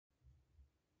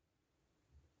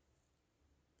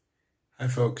Hi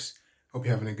folks, hope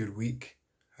you're having a good week.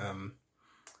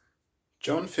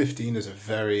 John 15 is a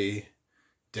very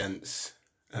dense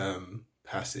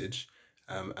passage,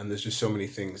 and there's just so many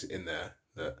things in there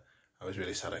that I was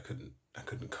really sad I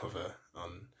couldn't cover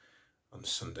on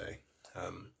Sunday.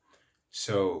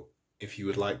 So if you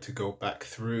would like to go back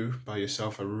through by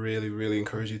yourself, I really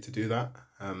encourage you to do that.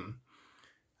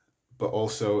 But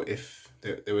also, if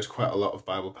there was quite a lot of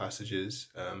Bible passages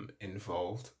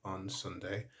involved on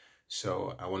Sunday,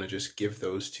 so I want to just give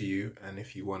those to you. And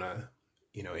if you want to,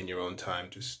 in your own time,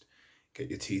 just get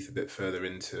your teeth a bit further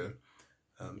into,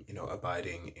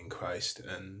 abiding in Christ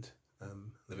and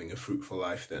living a fruitful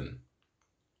life, then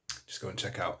just go and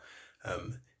check out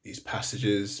these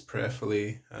passages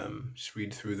prayerfully. Just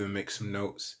read through them, make some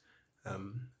notes,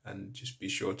 and just be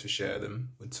sure to share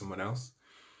them with someone else.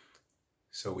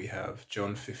 So we have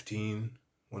John 15,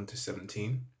 1 to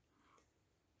 17,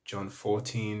 John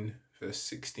 14, verse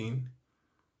 16,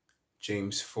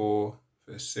 James 4,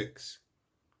 verse 6,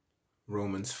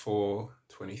 Romans 4,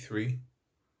 23,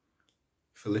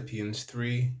 Philippians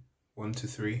 3, 1 to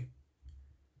 3,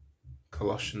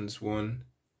 Colossians 1,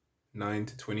 9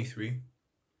 to 23,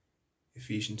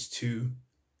 Ephesians 2,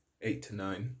 8 to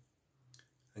 9,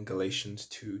 and Galatians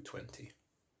 2, 20.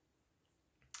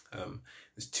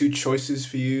 There's two choices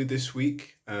for you this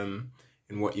week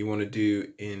in what you want to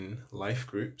do in life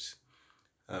groups.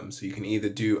 So you can either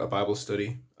do a Bible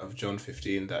study of John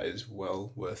 15, that is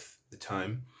well worth the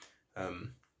time,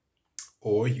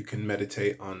 or you can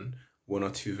meditate on one or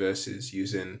two verses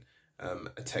using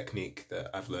a technique that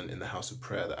I've learned in the House of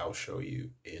Prayer that I'll show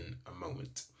you in a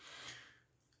moment.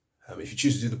 If you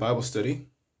choose to do the Bible study,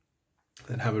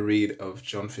 then have a read of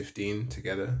John 15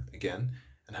 together again,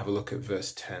 and have a look at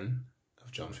verse 10 of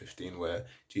John 15, where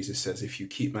Jesus says, "If you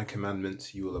keep my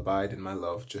commandments, you will abide in my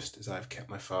love, just as I've kept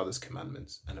my Father's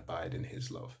commandments and abide in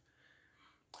his love."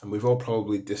 And we've all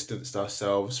probably distanced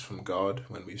ourselves from God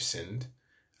when we've sinned.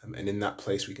 And in that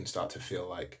place, we can start to feel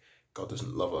like God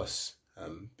doesn't love us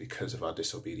because of our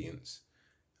disobedience.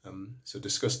 So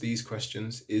discuss these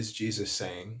questions. Is Jesus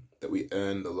saying that we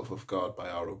earn the love of God by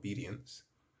our obedience?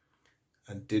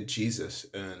 And did Jesus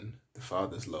earn the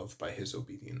Father's love by his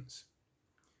obedience?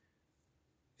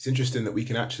 It's interesting that we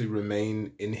can actually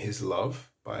remain in his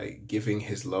love by giving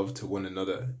his love to one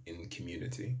another in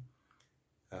community.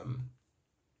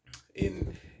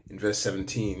 In verse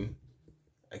 17,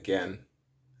 again,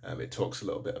 it talks a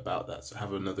little bit about that. So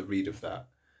have another read of that.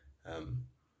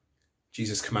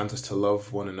 Jesus commands us to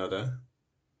love one another.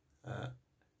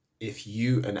 If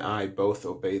you and I both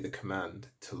obey the command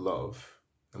to love,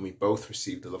 and we both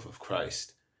receive the love of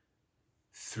Christ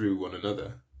through one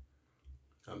another.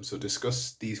 So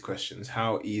discuss these questions.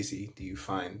 How easy do you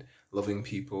find loving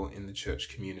people in the church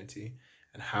community?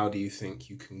 And how do you think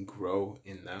you can grow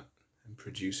in that and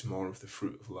produce more of the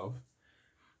fruit of love?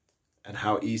 And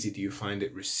how easy do you find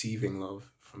it receiving love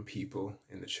from people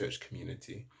in the church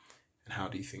community? And how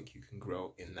do you think you can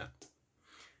grow in that?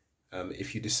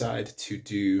 If you decide to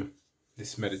do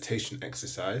this meditation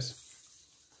exercise,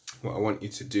 what I want you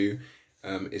to do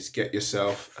is get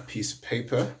yourself a piece of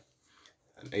paper,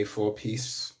 an A4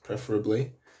 piece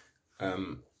preferably,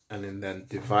 and then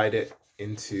divide it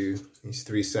into these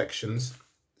three sections.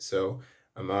 So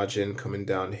a margin coming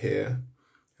down here,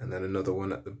 and then another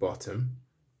one at the bottom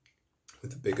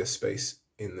with a bigger space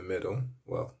in the middle,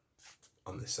 well,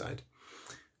 on this side.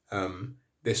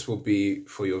 This will be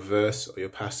for your verse or your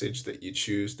passage that you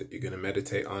choose that you're going to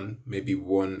meditate on, maybe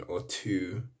one or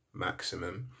two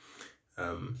maximum.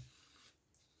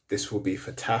 This will be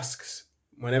for tasks.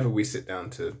 Whenever we sit down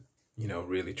to,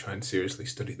 really try and seriously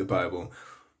study the Bible,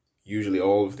 usually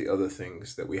all of the other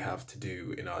things that we have to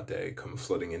do in our day come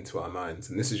flooding into our minds.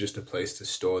 And this is just a place to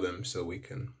store them so we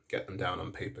can get them down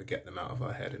on paper, get them out of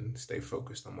our head and stay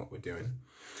focused on what we're doing.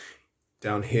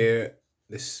 Down here,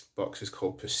 this box is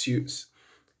called Pursuits.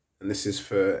 And this is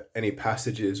for any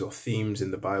passages or themes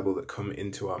in the Bible that come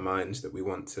into our minds that we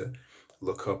want to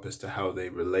look up as to how they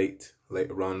relate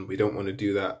later on. We don't want to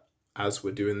do that as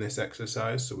we're doing this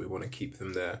exercise, so we want to keep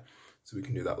them there so we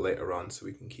can do that later on, so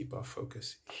we can keep our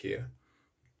focus here.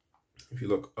 If you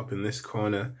look up in this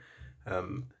corner,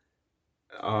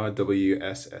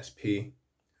 RWSSP,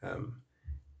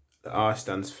 the R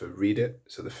stands for read it.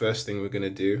 So the first thing we're going to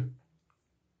do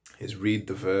is read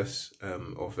the verse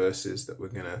or verses that we're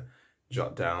going to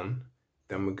jot down.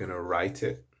 Then we're going to write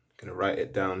it. Going to write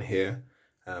it down here.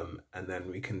 And then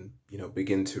we can,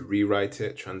 begin to rewrite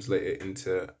it, translate it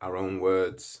into our own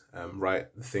words,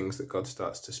 write the things that God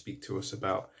starts to speak to us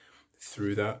about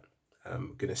through that.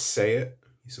 We're going to say it.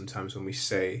 Sometimes when we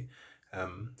say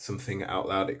something out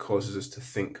loud, it causes us to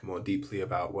think more deeply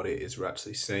about what it is we're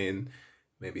actually saying,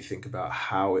 maybe think about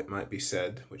how it might be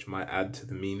said, which might add to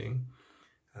the meaning.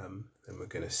 Then we're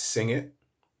going to sing it.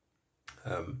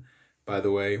 By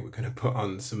the way, we're going to put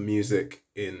on some music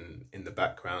in the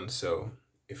background. So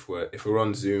if we're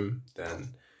on Zoom,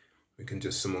 then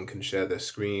someone can share their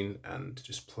screen and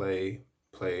just play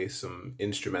some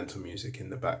instrumental music in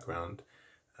the background,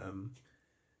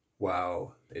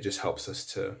 while it just helps us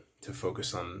to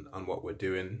focus on what we're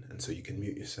doing. And so you can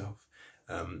mute yourself,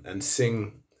 and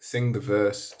sing the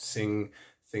verse, sing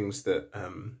things that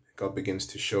God begins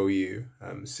to show you,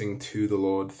 sing to the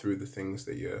Lord through the things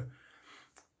that you're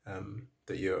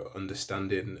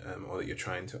understanding, or that you're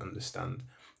trying to understand.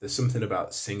 There's something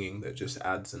about singing that just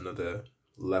adds another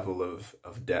level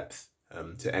of depth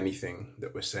to anything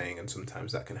that we're saying, and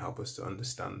sometimes that can help us to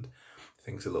understand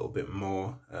things a little bit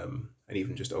more, and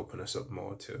even just open us up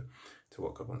more to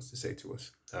what God wants to say to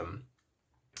us. And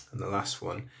the last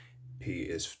one, P,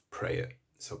 is pray it.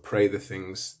 So pray the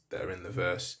things that are in the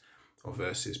verse or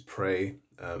verses. Pray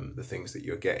the things that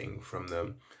you're getting from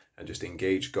them, and just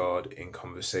engage God in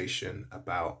conversation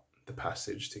about the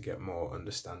passage to get more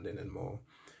understanding and more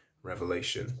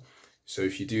revelation. So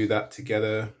if you do that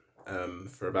together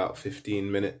for about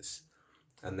 15 minutes,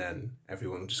 and then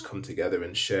everyone just come together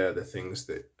and share the things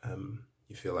that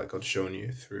you feel like God's shown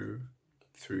you through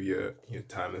your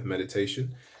time of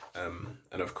meditation.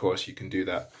 And of course, you can do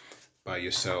that by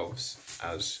yourselves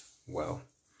as well.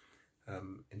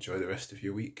 Enjoy the rest of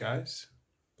your week, guys.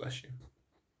 Bless you.